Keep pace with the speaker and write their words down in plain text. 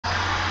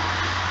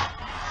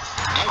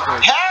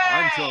folks.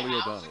 I'm Charlie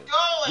How's O'Donnell. it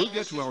going? We'll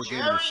get to our game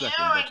in a second,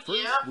 but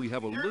first we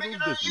have a little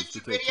business to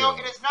take care of.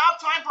 It is now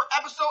time for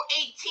episode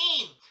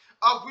 18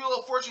 of Wheel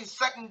of Fortune's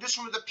second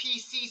edition of the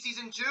PC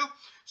Season 2.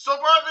 So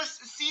far this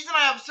season, I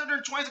have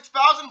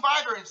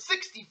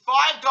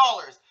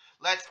 $726,565.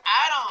 Let's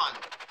add on.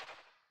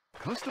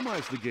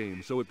 Customize the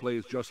game so it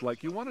plays just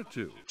like you want it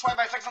to.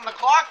 25 seconds on the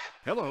clock.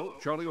 Hello,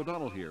 Charlie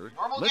O'Donnell here.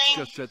 Let's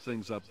just set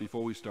things up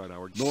before we start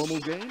our normal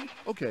game.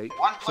 Okay,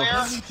 One so player.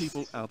 how many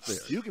people out there?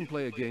 You can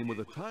play a game with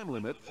a time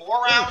limit, 4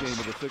 or a rounds. game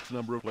with a fixed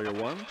number of player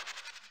one.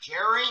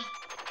 Jerry.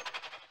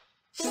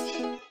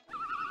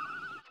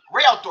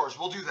 Ray Outdoors,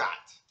 we'll do that.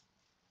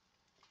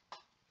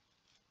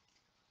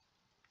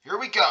 Here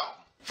we go.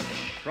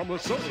 From the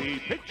Sony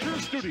Picture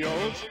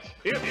Studios,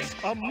 it's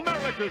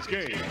America's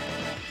Game.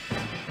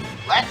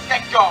 Let's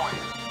get going.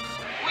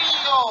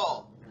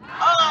 Wheel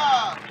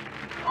of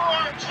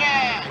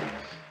Fortune.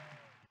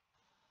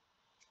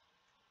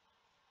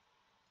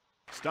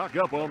 Stock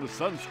up on the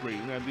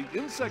sunscreen and the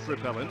insect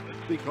repellent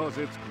because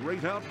it's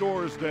Great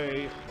Outdoors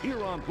Day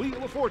here on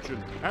Wheel of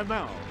Fortune. And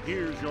now,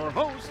 here's your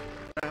host,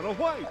 Vanna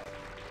White.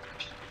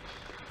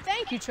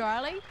 Thank you,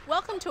 Charlie.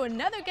 Welcome to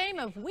another game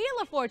of Wheel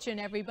of Fortune,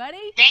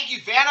 everybody. Thank you,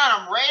 Vanna, and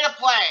I'm ready to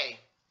play.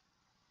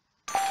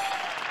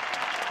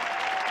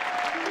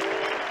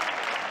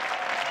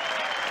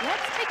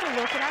 Let's take a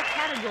look at our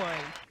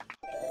category.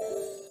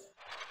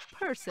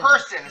 Person.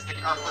 Person is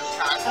our first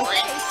category.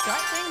 Okay,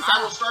 start things I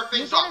will off. start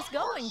things you off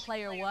get us going, first.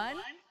 player one.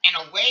 And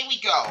away we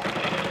go.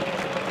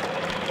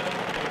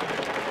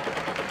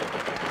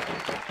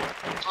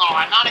 Oh,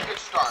 I'm not a good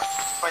start,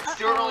 but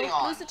still early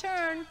on. Lose a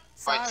turn.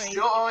 But Sorry.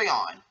 still early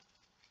on.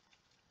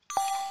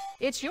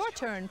 It's your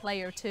turn,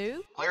 player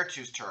two. Player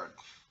 2's turn.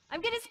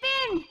 I'm gonna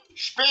spin.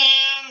 Spin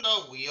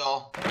the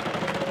wheel.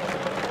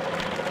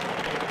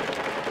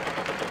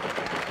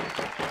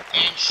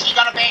 And she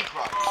got a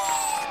bankrupt.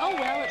 Oh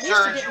well, at least you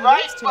Serves didn't you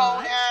right, lose too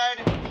much.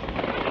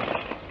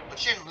 bonehead. But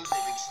she didn't lose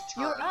anything, it's the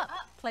turn. You're up,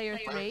 player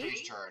Player three.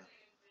 3's turn.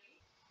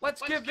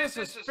 Let's give this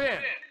a spin.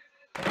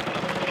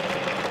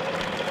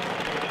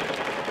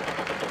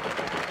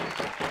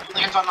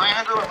 Lands on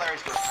 900 or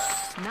Larry's go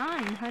first?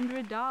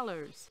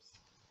 $900.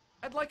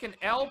 I'd like an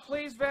L,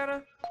 please,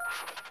 Vanna.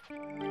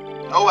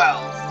 No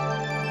L's.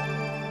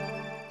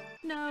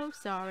 No,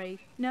 sorry.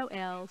 No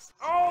L's.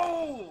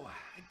 Oh,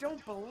 I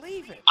don't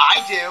believe it.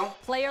 I do.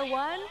 Player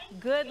one,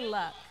 good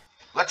luck.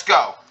 Let's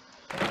go.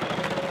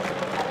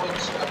 Hopefully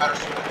this is a better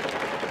spin.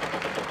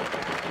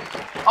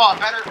 Oh,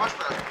 better, much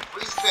better.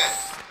 Free spin.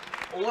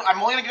 Oh,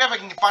 I'm only gonna get if I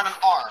can find an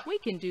R. We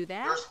can do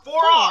that. There's 4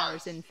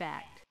 R's. in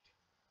fact.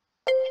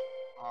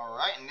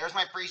 Alright, and there's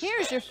my free spin.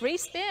 Here's your free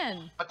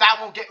spin. But that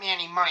won't get me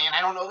any money, and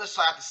I don't know this,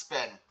 so I have to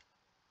spin.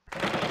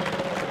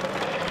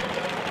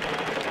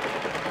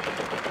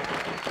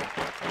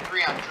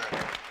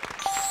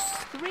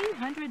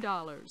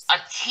 $300. A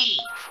T.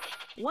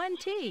 One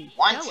T.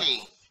 One Go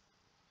T.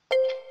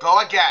 it. Go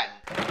again.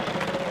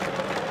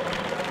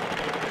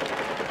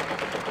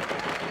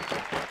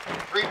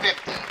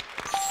 350.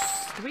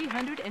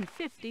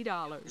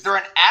 $350. Is there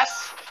an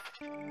S?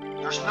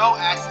 There's no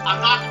S.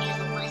 I'm not gonna use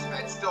the free spin.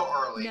 It's still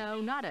early.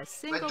 No, not a I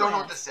single don't know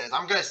what S. this is.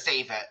 I'm gonna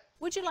save it.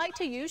 Would you like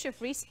to use your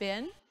free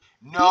spin?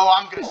 No,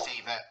 I'm gonna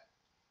save it.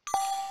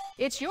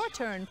 It's your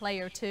turn,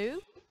 player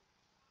two.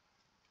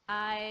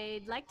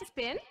 I'd like to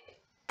spin.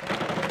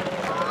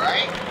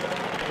 Alright.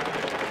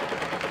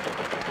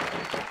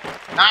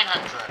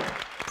 900.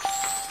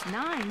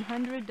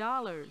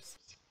 $900.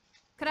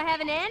 Could I have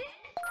an N?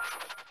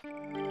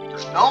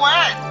 There's no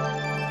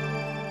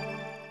N.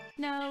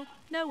 No,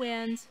 no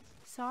ends.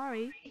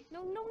 Sorry.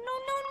 No, no.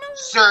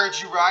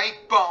 Serves you right,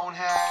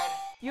 bonehead.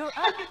 You're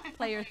up,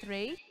 player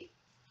three.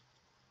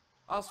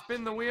 I'll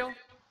spin the wheel.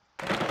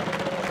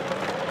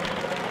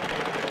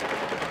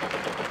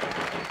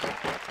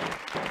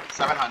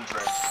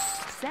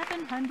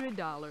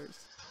 $700.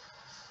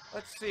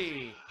 Let's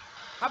see.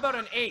 How about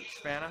an H,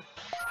 Vanna?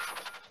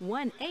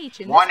 One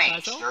H in One this H.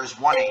 puzzle. There's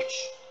one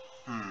H.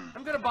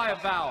 I'm gonna buy a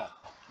vowel.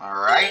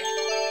 Alright.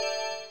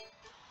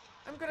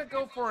 I'm gonna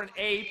go for an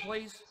A,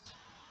 please.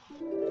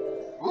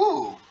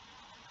 Ooh.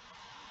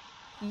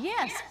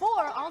 Yes, 4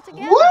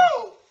 altogether.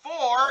 Woo!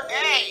 4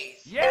 A's.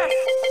 Yes!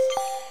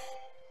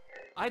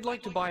 I'd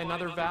like to buy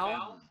another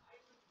vowel.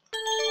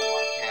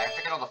 Oh, okay, I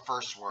think I know the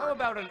first How word.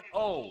 about an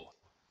O?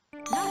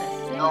 Not a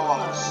single No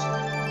one. O's.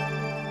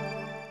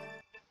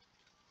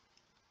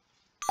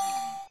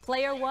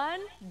 Player one,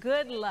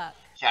 good luck.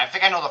 Yeah, I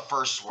think I know the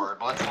first word,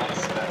 but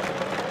let's spin.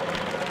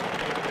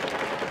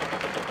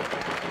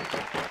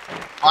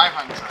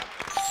 500.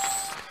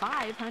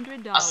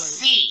 $500. A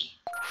C.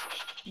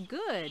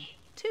 Good.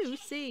 2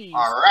 C's.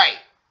 Alright.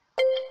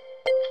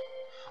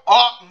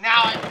 Oh,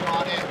 now I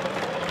got it.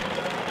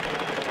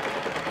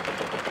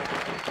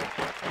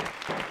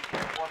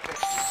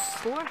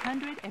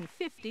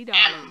 450. $450.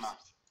 M.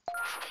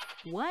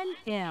 1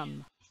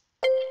 M.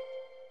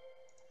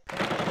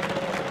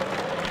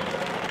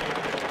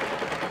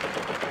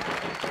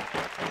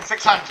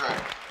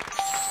 600.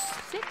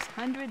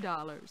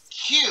 $600.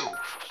 Q.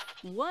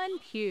 1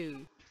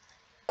 Q.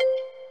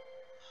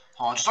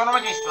 Hold on, just don't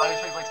make any spelling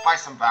mistakes. Let's buy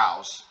some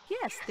vowels.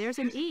 Yes, there's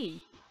an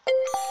E.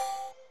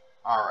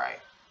 Alright.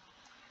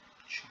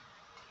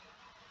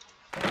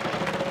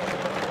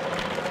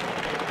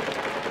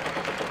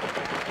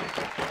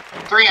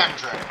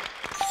 $300.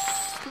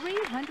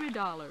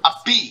 $300. A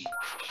B.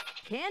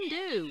 Can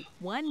do.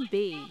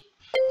 1B.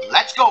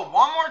 Let's go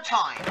one more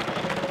time. So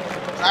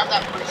I have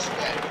that free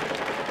spin.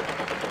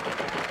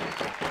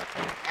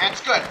 And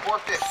it's good.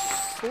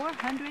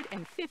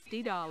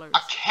 $450. A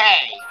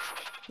K.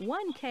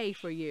 1K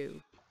for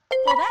you.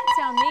 Well, that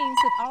sound means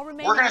that all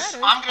remaining letters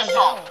I'm gonna are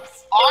solve.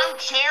 vowels.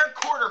 Armchair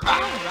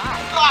quarterback. All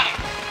right. Got it.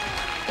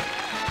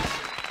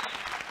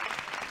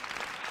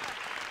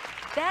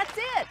 That's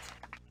it.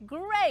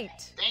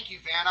 Great. Thank you,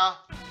 Vanna.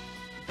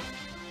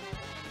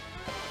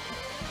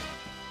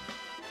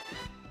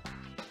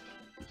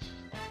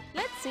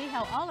 Let's see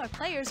how all our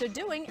players are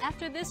doing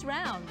after this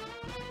round.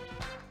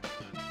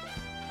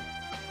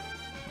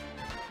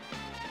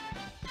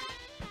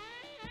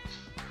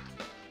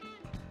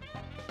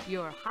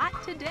 You're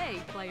hot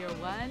today, player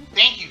 1.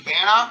 Thank you,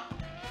 Vanna.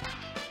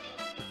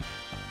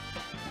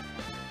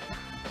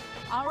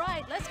 All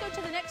right, let's go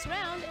to the next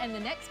round and the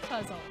next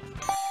puzzle.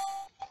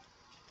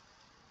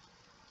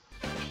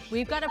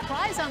 We've got a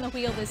prize on the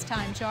wheel this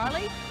time,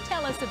 Charlie.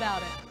 Tell us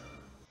about it.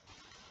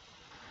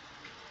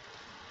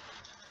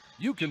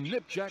 You can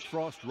nip Jack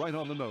Frost right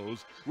on the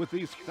nose with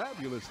these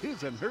fabulous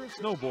his and her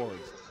snowboards,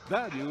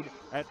 valued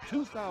at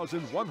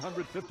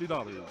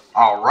 $2,150.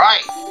 All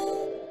right.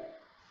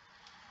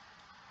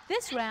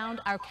 This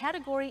round, our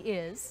category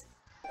is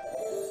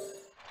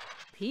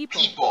people.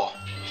 People.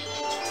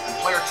 And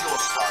player 2 will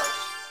start.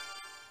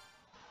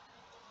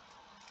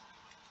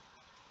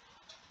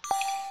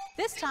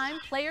 This time,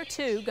 player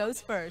 2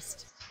 goes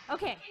first.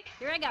 Okay,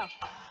 here I go.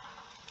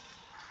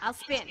 I'll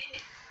spin.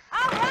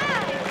 All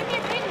right, give me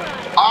a big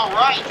one. All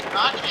right.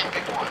 Not a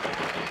big one.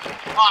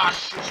 Ah,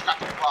 shoot, she got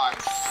the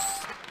prize.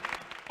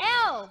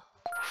 L.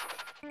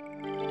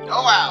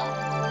 No L.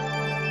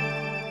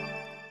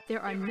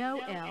 There are no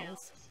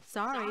L's.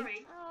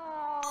 Sorry.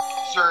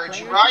 Surge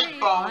Player right, 3, on to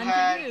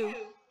bonehead. you.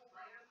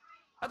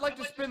 I'd like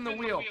to spin the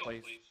wheel,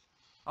 please.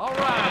 All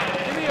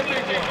right, give me a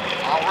big one.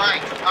 All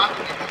right. Not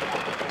gonna be a big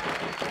one.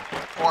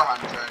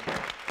 $400.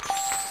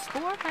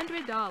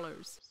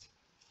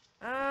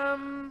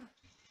 $400.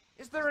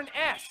 Is there an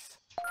S?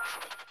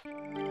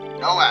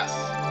 No S.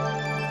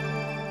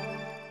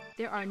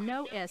 There are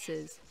no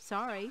S's.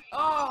 Sorry.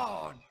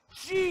 Oh,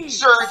 gee.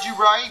 Surge you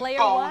right, Player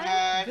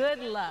bonehead. 1,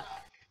 good luck.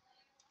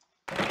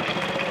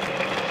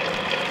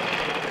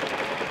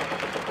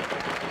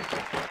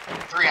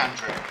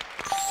 $300.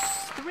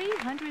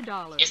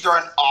 $300. Is there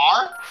an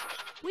R?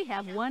 We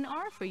have one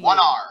R for you. One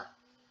R.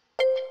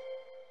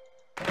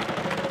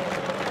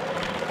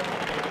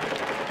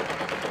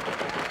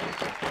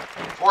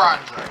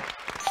 $400.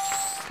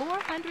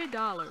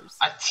 $400.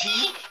 A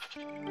T?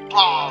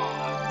 Oh.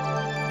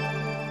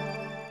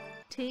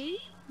 T?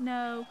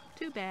 No.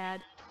 Too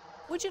bad.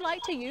 Would you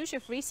like to use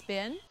your free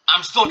spin?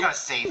 I'm still gonna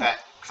save it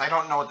because I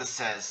don't know what this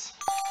says,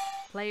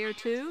 Player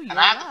 2, you're and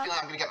I have the up. feeling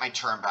I'm gonna get my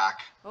turn back.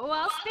 Oh,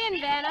 I'll spin,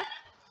 Vanna.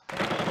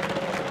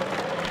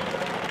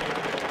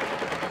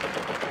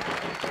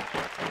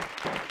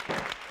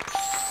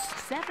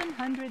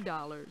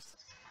 $700.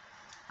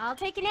 I'll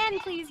take an N,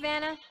 please,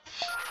 Vanna.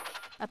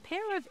 A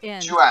pair of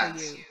N's 2 for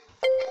N's. you.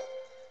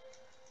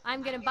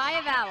 I'm gonna buy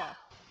a vowel.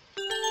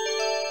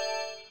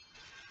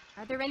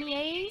 Are there any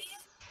A's?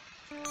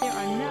 There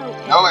are no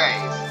A's. No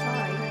A's.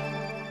 Sorry.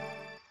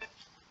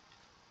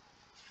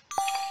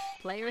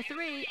 Player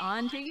 3,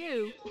 on to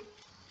you.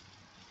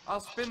 I'll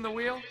spin the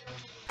wheel.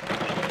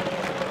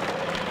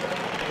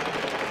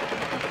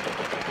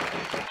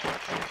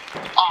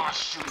 Oh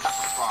shoot, that's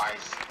a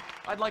prize.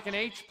 I'd like an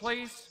H,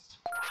 please.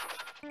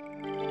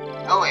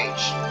 No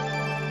H.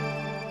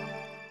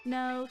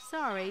 No,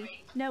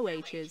 sorry. No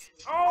H's.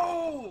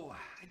 Oh,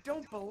 I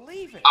don't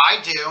believe it. I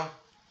do.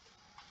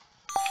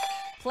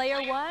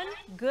 Player 1,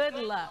 good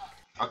luck.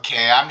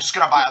 Okay, I'm just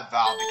gonna buy a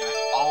vowel because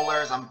all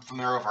letters I'm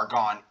familiar with are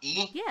gone.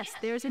 E? Yes,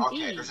 there's an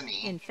Okay, E. there's an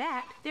E. In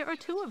fact, there are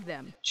 2 of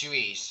them. 2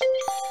 E's.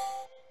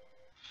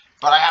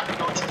 But I have to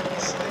go to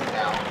this thing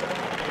now.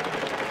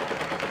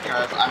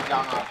 Because I'm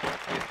down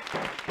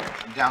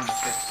to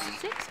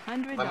 50.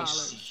 $600. Let me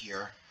see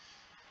here.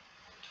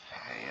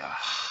 Okay,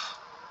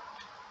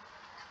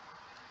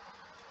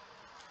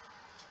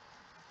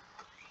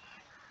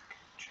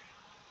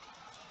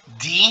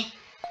 D?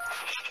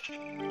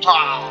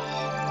 Ah,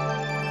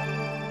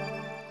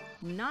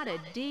 Not a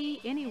D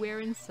anywhere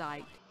in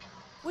sight.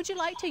 Would you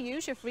like to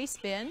use your free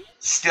spin?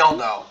 still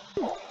no.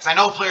 Because I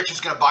know player 2's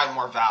gonna buy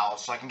more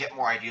vowels, so I can get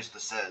more ideas what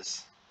this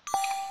is.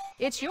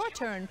 It's your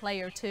turn,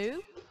 player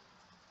 2.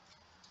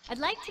 I'd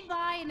like to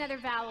buy another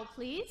vowel,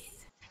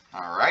 please.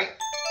 Alright.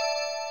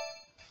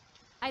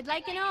 I'd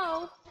like an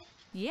O.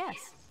 Yes,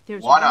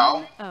 there's One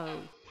one O.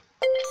 O.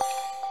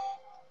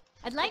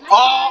 I'd like to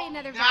Oh, buy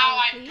another now vowel,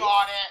 I please.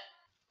 got it.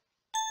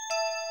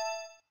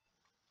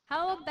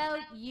 How about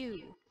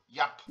you?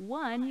 Yep.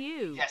 1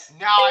 U. Yes,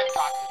 now I've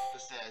got what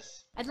this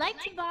is. I'd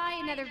like to buy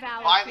another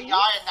vowel, Buy the please.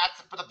 I, and that's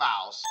it for the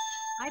vowels.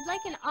 I'd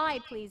like an I,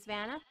 please,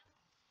 Vanna.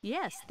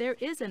 Yes, there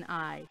is an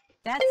I.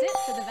 That's it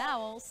for the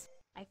vowels.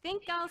 I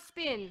think I'll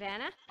spin,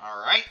 Vanna.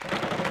 Alright.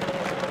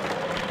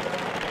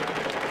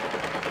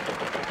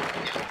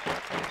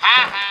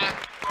 Ha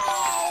ha!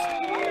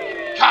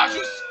 Cause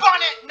you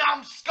spun it,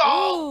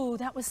 numbskull! Ooh,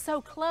 that was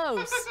so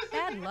close.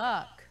 Bad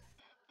luck.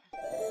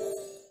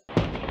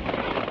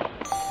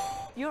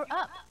 You're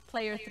up,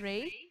 player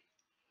 3.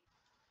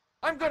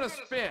 I'm gonna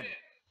spin.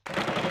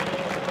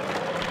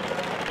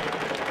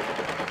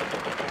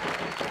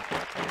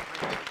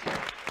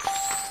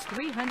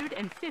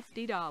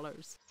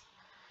 $350.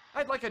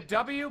 I'd like a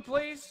W,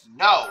 please.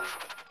 No.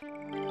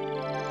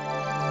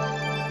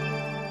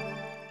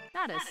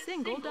 Not a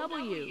single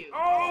W.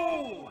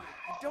 Oh!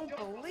 I don't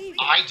believe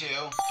it. I do.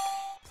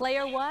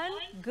 Player 1,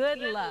 good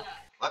luck.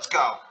 Let's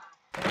go.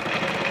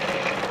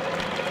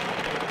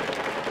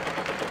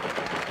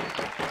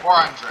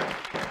 400.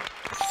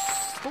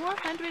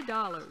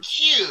 $400.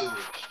 Huge.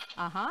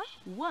 Uh-huh.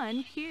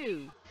 1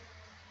 Q.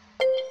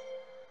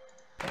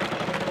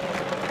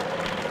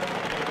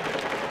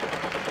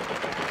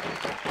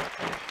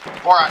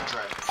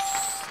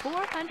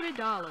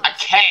 $400. A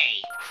K.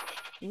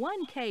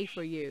 1 K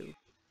for you.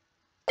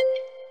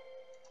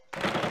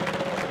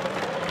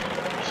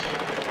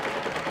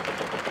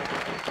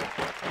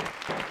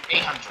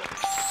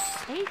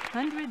 800.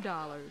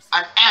 $800.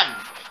 An M.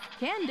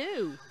 Can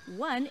do.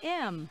 1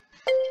 M.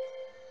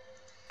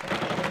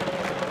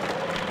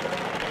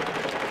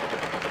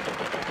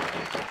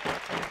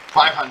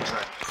 500.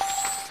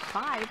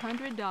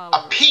 $500.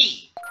 A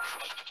P.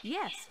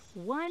 Yes,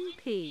 1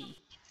 P.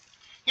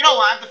 You know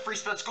what? I have the free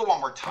spin. Let's go one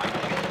more time.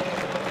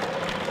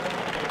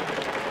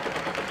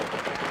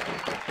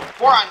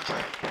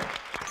 400.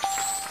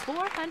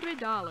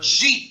 $400.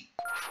 G.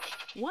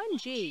 1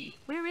 G.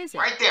 Where is it?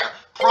 Right there.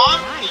 Prom.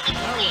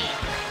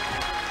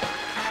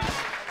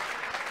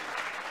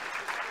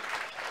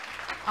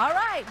 All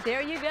right,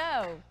 there you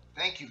go.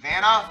 Thank you,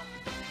 Vanna.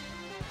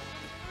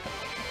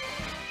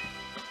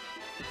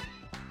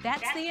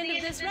 That's the end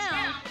of this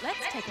round. Let's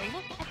take a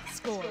look at the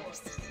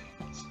scores.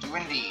 Let's do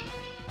indeed.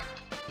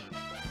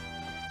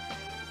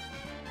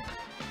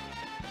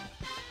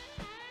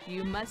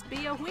 You must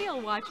be a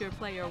wheel watcher,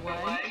 player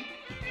 1.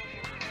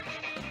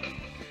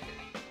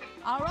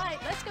 All right,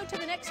 let's go to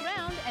the next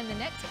round and the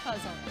next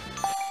puzzle.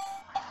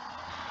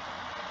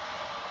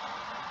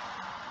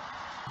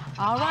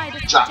 All right,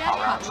 it's the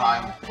jackpot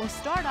round. We'll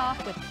start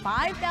off with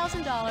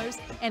 $5,000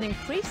 and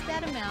increase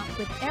that amount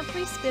with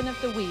every spin of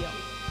the wheel.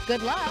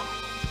 Good luck.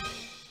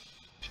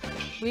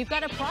 We've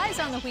got a prize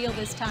on the wheel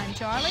this time,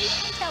 Charlie.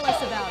 Tell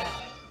us about it.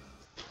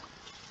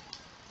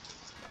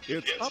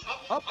 It's up,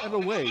 up, and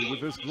away with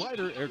this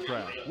glider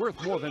aircraft,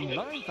 worth more than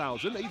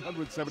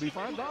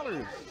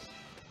 $9,875.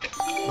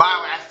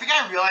 Wow, I think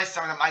I realized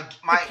something. My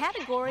The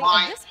category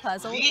of this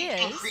puzzle lead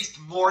is increased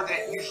more than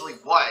it usually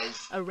was.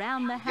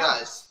 Around the Yes,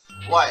 house.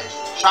 was.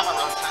 Shop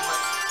around time, but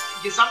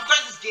yeah,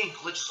 sometimes this game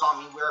glitches on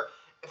me where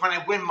when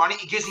I win money,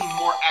 it gives me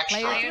more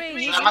extra. Player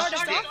 3, you so that must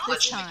start just be a us off glitch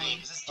this in the time. game.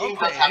 'Cause this game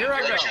Okay, does have here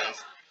I go.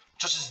 glitches.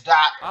 Just as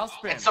that. I'll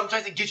spin. And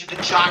sometimes it gives you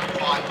the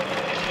jackpot.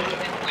 If you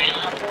didn't land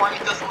on it, or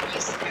it doesn't let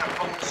you submit a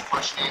bonus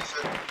question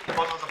answer. The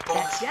bonus was a That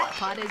bonus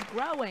jackpot question. is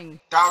growing.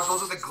 Those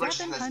are the glitches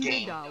in this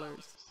game.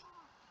 $700.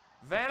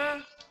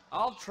 Vanna,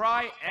 I'll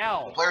try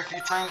L. Player 3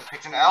 turn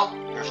picked an L.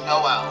 There's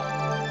no L.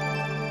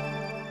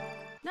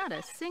 Not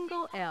a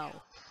single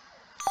L.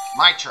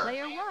 My turn.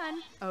 Player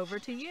 1, over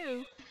to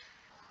you.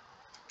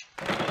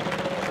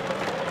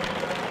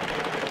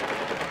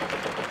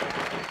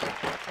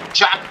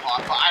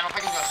 Jackpot, but I don't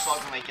think I'm gonna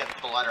solve when I get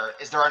the letter.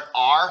 Is there an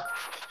R?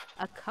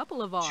 A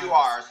couple of R's. 2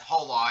 R's.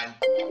 Hold on.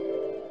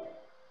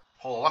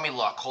 Hold on, let me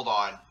look. Hold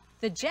on.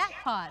 The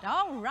jackpot.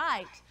 All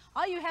right.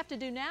 All you have to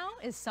do now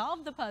is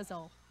solve the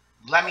puzzle.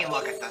 Let me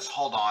look at this.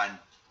 Hold on.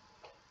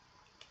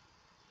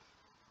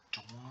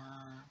 Door.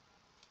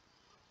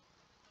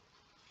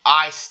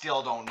 I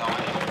still don't know.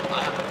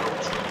 I have to go to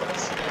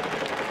this.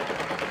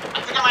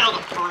 I think I might know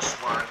the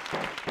first word.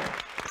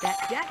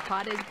 That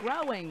jackpot is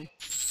growing.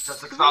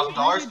 That's $6,000.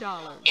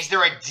 $300. Is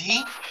there a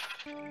D?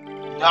 See,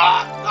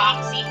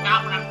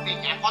 not what I'm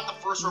thinking. I thought the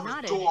first word was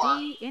Not a door.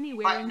 D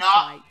anywhere But in not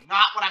sight.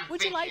 what I'm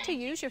Would thinking. you like to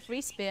use your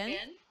free spin?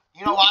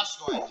 You know what? I'll just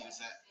go ahead and use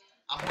it.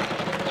 I'm going to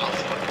use it. I'll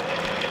just go ahead.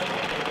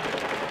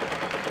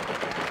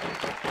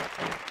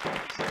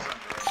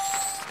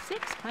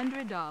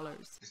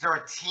 $600. Is there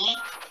a T?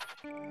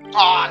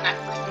 Aw, that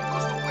first one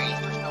goes to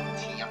waste. There's no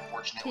T,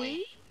 unfortunately.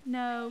 T?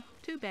 No,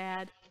 too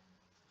bad.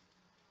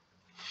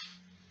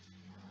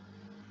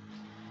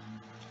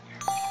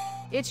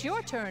 It's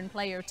your turn,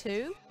 player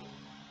 2.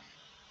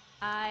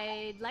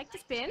 I'd like to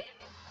spin.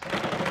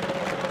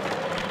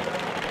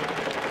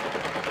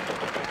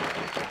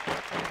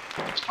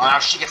 Oh, now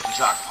she gets the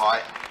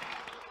jackpot.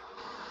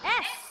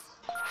 S.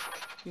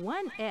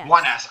 1 S.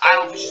 1 S. I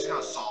don't think she's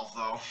gonna solve,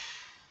 though.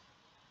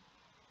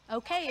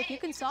 Okay, if you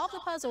can solve the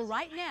puzzle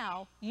right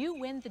now, you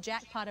win the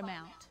jackpot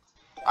amount.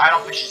 I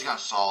don't think she's gonna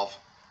solve.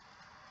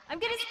 I'm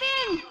gonna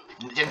spin!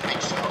 Didn't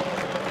think so.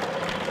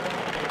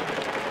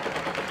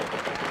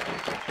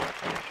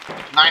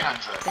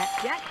 900. That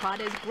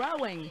jackpot is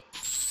growing.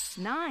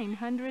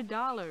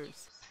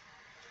 $900.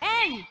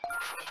 N!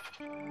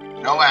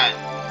 No end.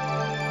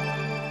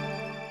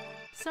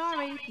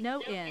 Sorry, no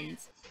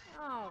ends.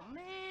 Oh,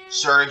 man.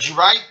 Serves you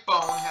right,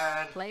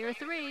 bonehead. Player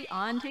 3,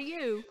 on to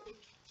you.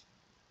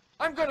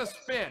 I'm gonna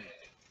spin.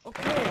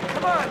 Okay,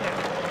 come on now.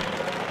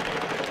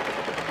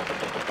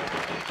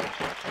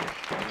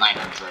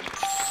 900.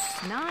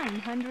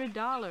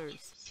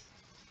 $900.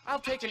 I'll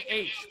take an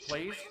H,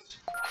 please.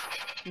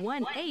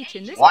 One H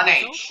in this One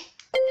puzzle. H.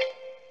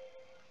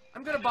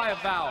 I'm gonna buy a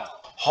vowel.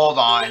 Hold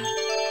on.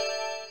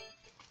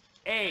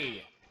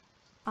 A.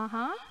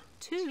 Uh-huh.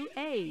 2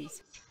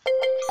 A's.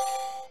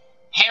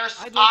 Here's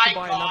I'd like to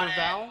buy got another it.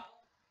 vowel.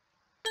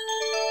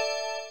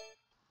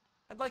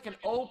 I'd like an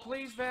O,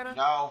 please, Vanna.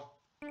 No.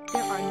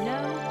 There are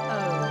no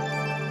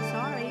O's.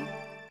 Sorry.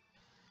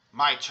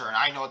 My turn.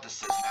 I know what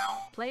this is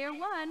now. Player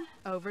 1,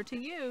 over to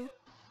you.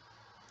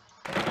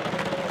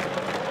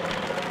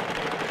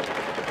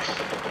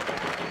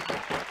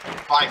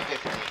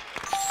 550.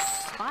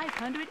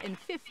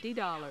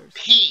 $550.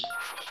 P.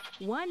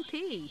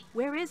 1P.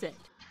 Where is it?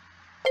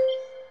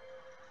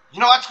 You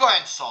know, let's go ahead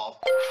and solve.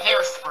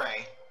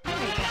 Hairspray. You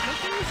make it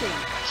look easy.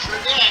 Sure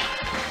did.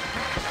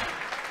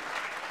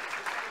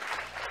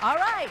 All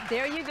right,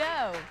 there you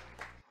go.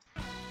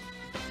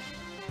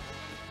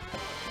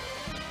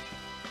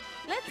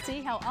 Let's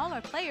see how all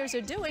our players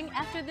are doing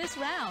after this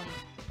round.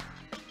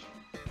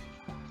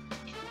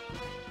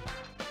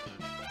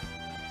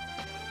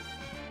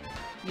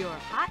 You're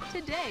hot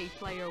today,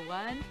 player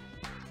 1.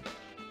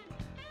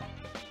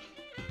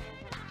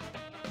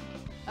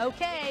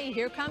 Okay,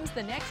 here comes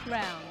the next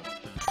round.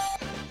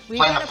 We've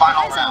Playing got the a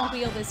final prize on round. the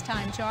wheel this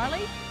time,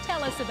 Charlie.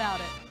 Tell us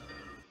about it.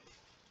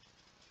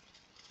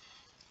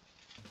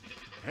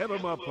 Head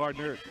 'em up,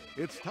 partner.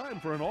 It's time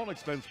for an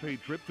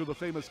all-expense-paid trip to the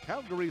famous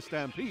Calgary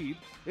Stampede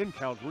in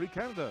Calgary,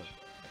 Canada.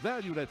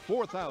 Valued at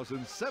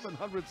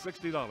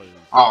 $4,760.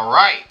 All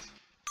right.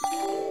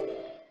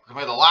 We're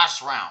going to the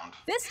last round.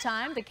 This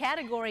time, the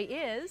category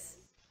is...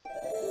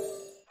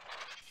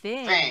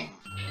 Thing. Thing.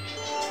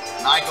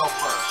 And I go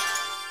first.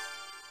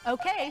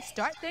 Okay,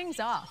 start things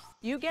off.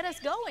 You get us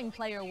going,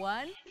 player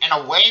 1. And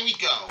away we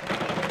go.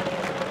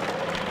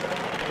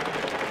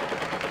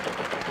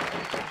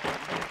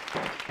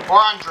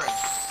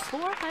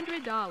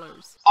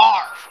 $400.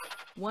 R.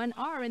 1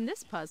 R in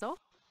this puzzle.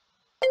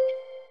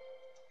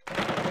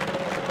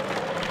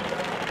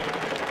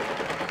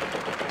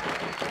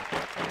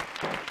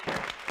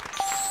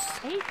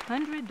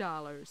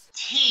 $800.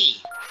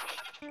 T.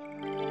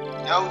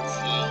 No T.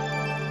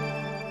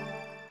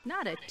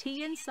 Not a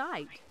T in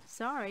sight.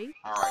 Sorry.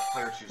 All right,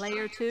 player 2.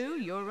 Player 2,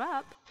 you're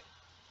up.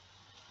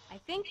 I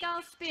think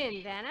I'll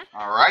spin, Vanna.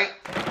 All right.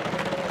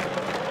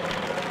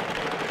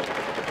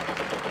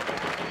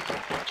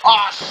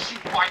 Oh, shoot,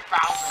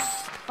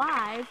 5,000.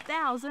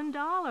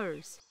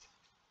 $5,000.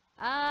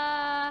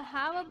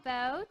 How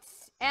about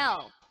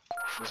L?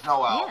 There's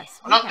no L.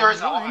 Yes, Oh, no, we there have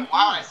is L. one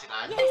Why would I say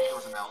that? I didn't Yes. think there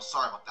was an L.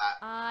 Sorry about that.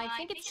 I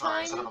think it's Sorry, I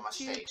time said it on to my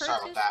mistake. purchase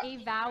Sorry about that. a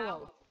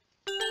vowel.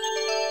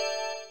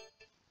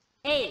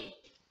 A.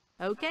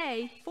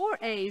 Okay, 4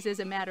 A's as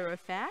a matter of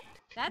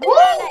fact. That's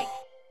what I like.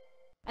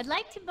 I'd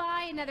like to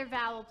buy another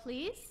vowel,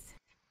 please.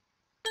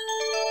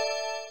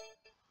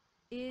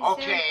 Is there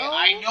Okay, an O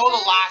I know the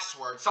there? last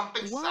word.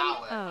 Something 1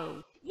 salad.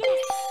 O. Yes.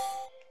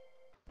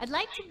 I'd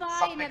like to buy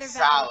Something another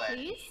salad. vowel,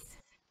 please.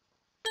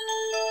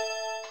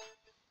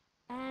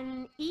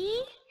 An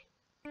E?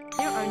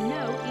 There are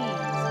no E's.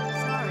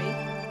 Sorry.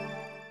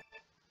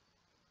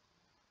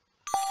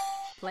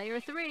 Player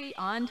 3,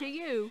 on to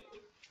you.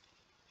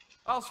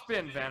 I'll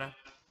spin, Vanna.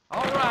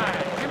 All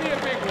right, give me a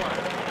big one.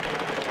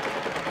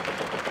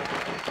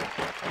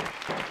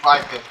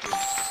 550.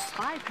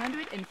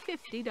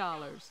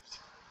 $550.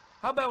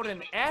 How about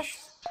an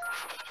S?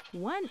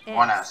 1 S.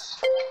 1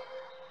 S.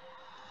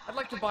 I'd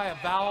like to buy a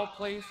vowel,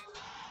 please.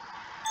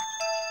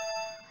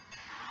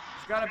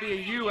 There's gotta be a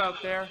U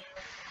out there.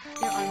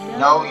 There are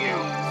No U's. U.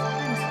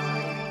 I'm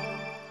sorry.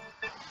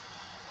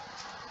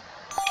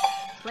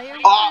 Player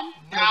 1, Oh,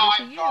 now over I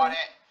to got you. it.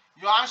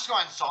 You know, I'm just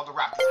going to solve the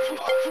wrap this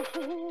video up.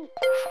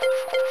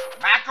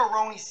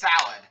 Macaroni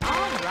salad.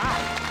 All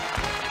right.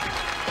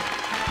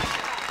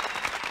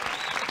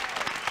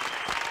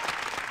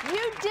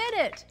 You did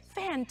it!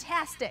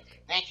 Fantastic!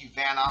 Thank you,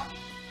 Vanna.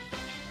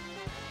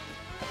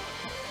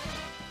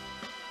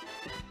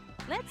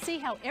 Let's see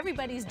how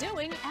everybody's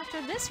doing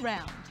after this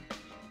round.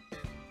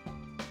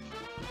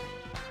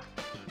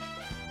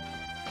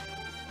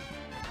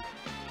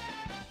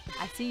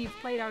 I see you've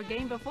played our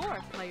game before,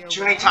 player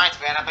Too 1. many times,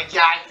 Vanna, but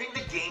yeah, I think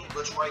the game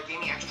glitched where it gave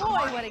me extra Boy,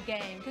 money. what a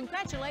game!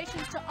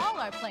 Congratulations to all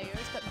our players,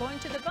 but going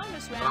to the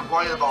bonus round. I'm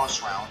going to the is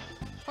bonus round.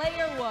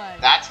 Player 1.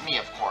 That's me,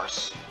 of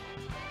course.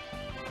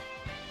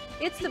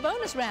 It's the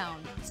bonus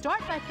round.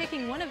 Start by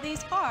picking one of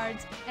these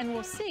cards, and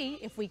we'll see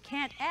if we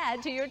can't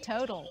add to your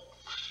total.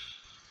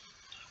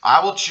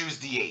 I will choose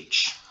the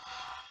H.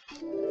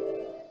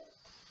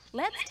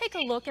 Let's take a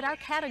look at our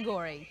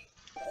category.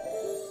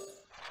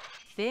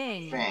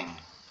 Thing. Thing.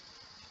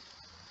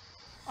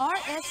 R,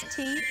 S,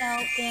 T,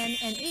 L, N,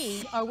 and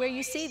E are where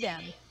you see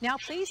them. Now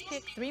please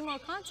pick 3 more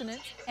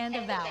consonants and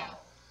a vowel.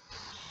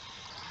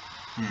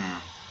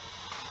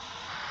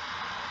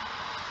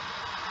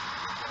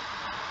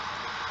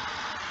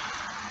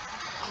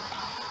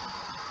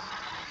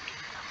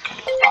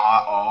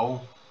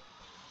 O,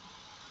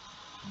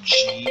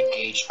 G,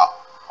 H,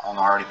 oh, I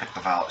already picked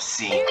the vowel.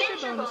 C.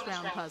 Here's your bonus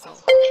round puzzle.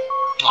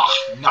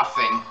 Ugh,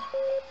 nothing.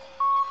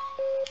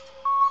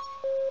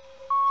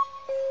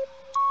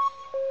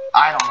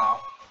 I don't know.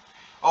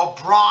 Oh,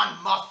 Braun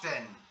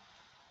Muffin.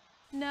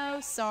 No,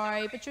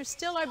 sorry, but you're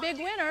still our big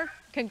winner.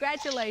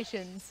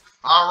 Congratulations.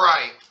 All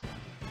right.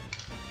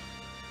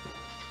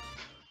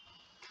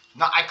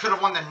 No, I could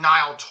have won the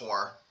Nile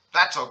Tour.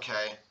 That's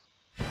okay.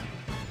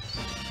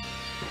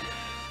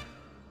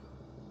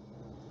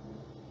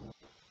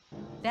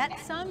 That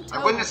sum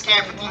total. I win this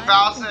game for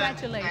 $15,000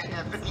 Congratulations.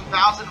 and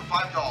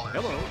 $15,005.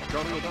 Hello,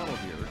 Charlie O'Donnell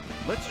here.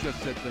 Let's just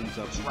set things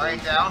up. Write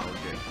it down.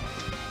 Okay.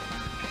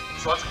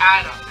 So let's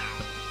add it up now.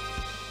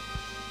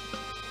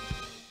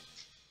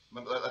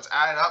 Let's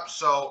add it up.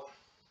 So,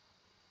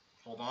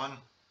 hold on.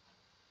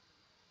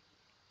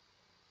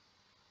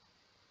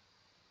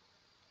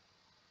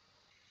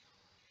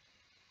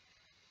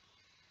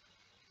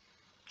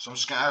 So I'm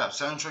just gonna add up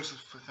 7 tricks of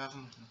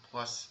 5,000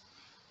 plus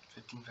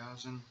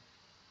 15,000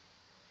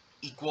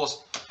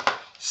 equals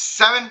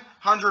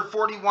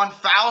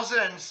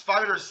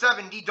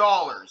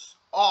 $741,570.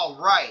 All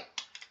right,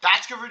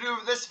 that's gonna do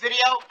for this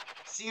video.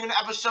 See you in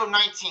episode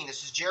 19.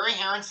 This is Jerry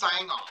Heron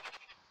signing off.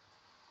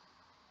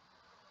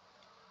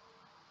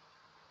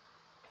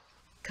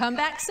 Come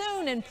back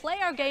soon and play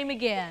our game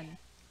again.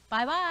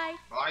 Bye-bye.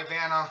 Bye,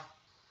 Vanna.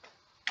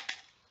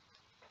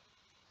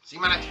 See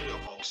you in my next video,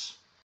 folks.